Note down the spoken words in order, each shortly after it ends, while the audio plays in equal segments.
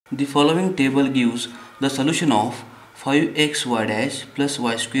The following table gives the solution of 5xy dash plus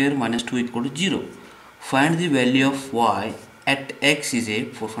y square minus 2 equal to 0. Find the value of y at x is a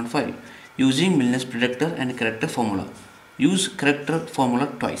 4.5 using Milne's predictor and corrector formula. Use corrector formula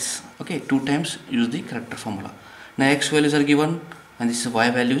twice. Okay, 2 times use the corrector formula. Now x values are given and this is y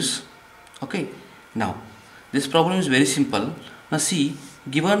values. Okay, now this problem is very simple. Now see,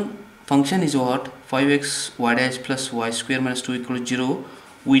 given function is what? 5x y dash plus y square minus 2 equal to 0.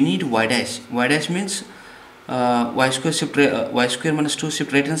 We need y dash. Y dash means y square minus 2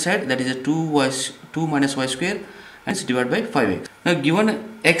 shift right hand side, that is a 2 minus y square, and it's divided by 5x. Now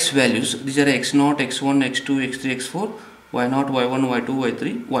given x values, these are x0, x1, x2, x3, x4, y0, y1, y2,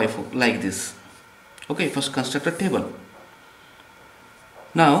 y3, y4, like this. Okay, first construct a table.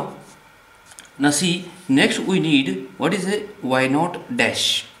 Now see, next we need what is a y0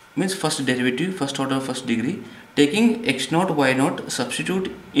 dash, means first derivative, first order, first degree. Taking x0, y0, substitute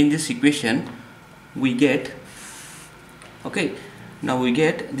in this equation, we get, okay, now we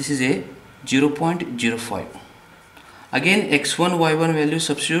get this is a 0.05. Again x1, y1 value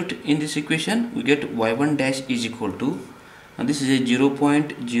substitute in this equation, we get y1 dash is equal to, and this is a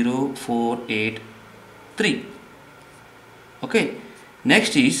 0.0483. okay,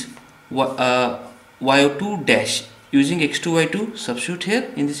 next is y2 dash, using x2, y2 substitute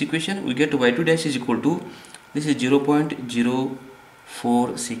here in this equation, we get y2 dash is equal to, this is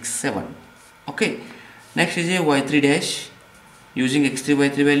 0.0467. okay, next is a y3 dash, using x3,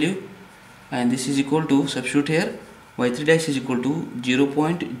 y3 value, and this is equal to, substitute here, y3 dash is equal to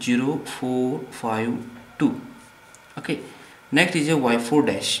 0.0452. okay, next is a y4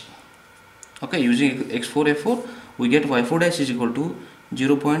 dash, okay, using x4, f4, we get y4 dash is equal to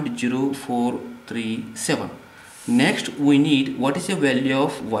 0.0437. next we need what is the value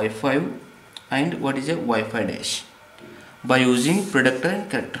of y5 and what is a y5 dash by using predictor and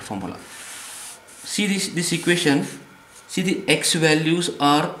corrector formula. See this equation, see the x values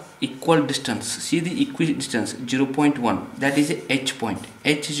are equal distance, see the equidistance 0.1, that is a h point,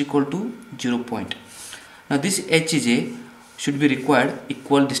 h is equal to 0 point. Now this h is a should be required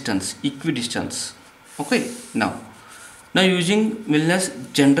equal distance, equidistance. Okay, now using Milne's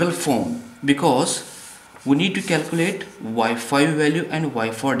general form, because we need to calculate y5 value and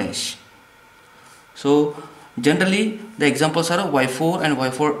y4 dash. So generally the examples are y4 and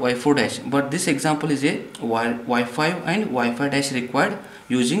y4 dash, but this example is a y5 and y5 dash required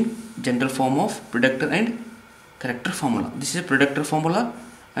using general form of predictor and corrector formula. This is a predictor formula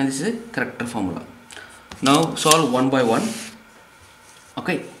and this is a corrector formula. Now solve one by one.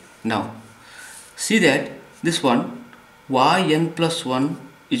 Okay, now see that this one yn plus 1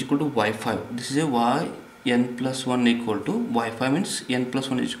 is equal to y5. This is a yn plus 1 equal to y5, means n plus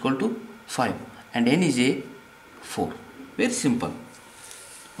 1 is equal to 5 and n is a 4. Very simple.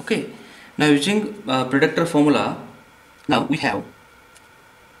 Okay, now using predictor formula, now we have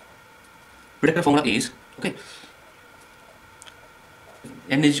predictor formula is, okay,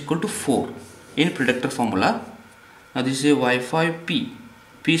 n is equal to 4 in predictor formula. Now this is a y5 p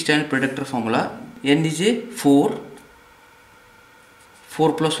stands predictor formula, n is a 4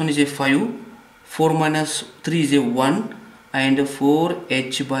 plus 1 is a 5, 4 minus 3 is a 1, and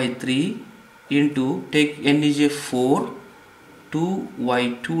 4h by 3 into, take n is a 4, 2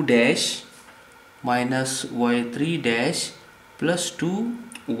 y2 dash minus y3 dash plus 2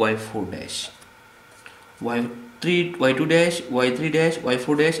 y4 dash, y2 dash, y3 dash,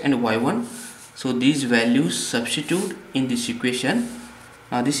 y4 dash and y1. So these values substitute in this equation.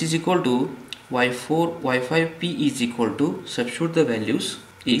 Now this is equal to y5p is equal to, substitute the values,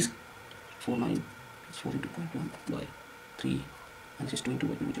 is 49 plus 4 into 0.1 by 3, and this is 2 into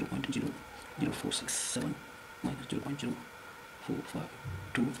 0.0467 minus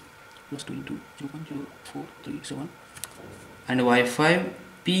 0.0452 plus 2 into 0.0437, and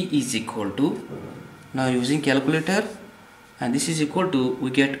y5p is equal to, now using calculator, and this is equal to, we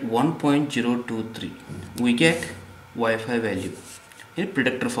get 1.023. we get y5 value in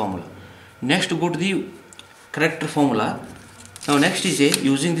predictor formula. Next go to the corrector formula. Now next is a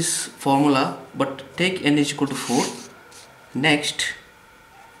using this formula, but take n is equal to 4. Next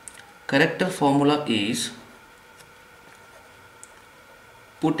corrector formula is,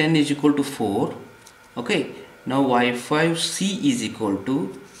 put n is equal to 4. okay, now y5c is equal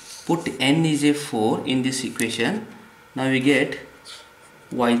to, put n is a 4 in this equation. Now we get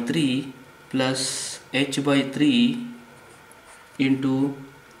y3 plus h by 3 into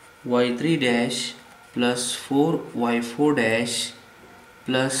y3 dash plus 4 y4 dash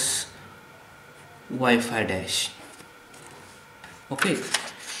plus y5 dash. Okay,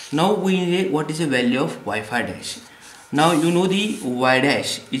 now we need what is the value of y5 dash. Now you know the y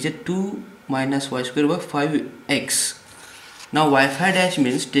dash is a 2 minus y square by 5x. Now y5 dash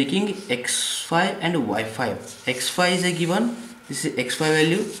means taking x5 and y5. x5 is a given, this is x5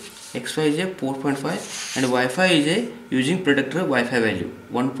 value, x5 is a 4.5 and y5 is a using predictor y5 value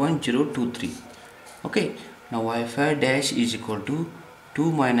 1.023. Okay, now y5 dash is equal to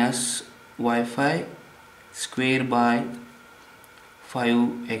 2 minus y5 square by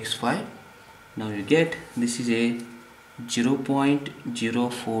 5x5. Now you get this is a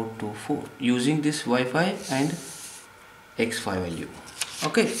 0.0424 using this y5 and x5 value.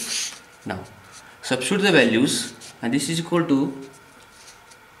 Okay, now substitute the values and this is equal to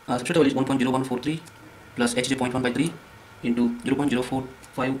substitute the value is 1.0143 plus h is 0.1 by 3 into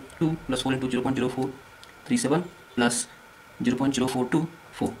 0.0452 plus 4 into 0.0437 plus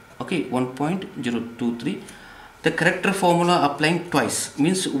 0.0424. Okay, 1.023. The corrector formula applying twice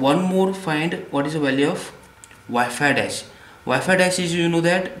means one more find what is the value of y5 dash. y5 dash is, you know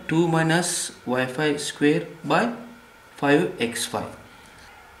that, 2 minus y5 square by 5x5.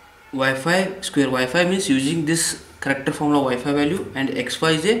 y5 square y5 means using this corrector formula y5 value and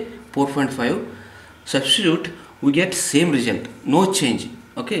x5 is a 4.5. Substitute, we get same result, no change.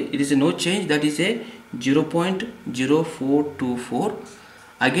 Okay, it is a no change, that is a 0.0424.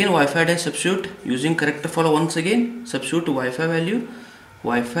 Again y5 dash substitute using corrector formula once again, substitute y5 value,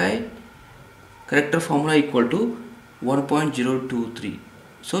 y5 corrector formula equal to 1.023.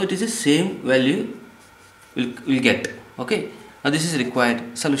 So it is the same value we'll get. Okay, now this is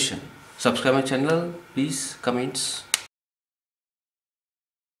required solution. Subscribe my channel, please, comments.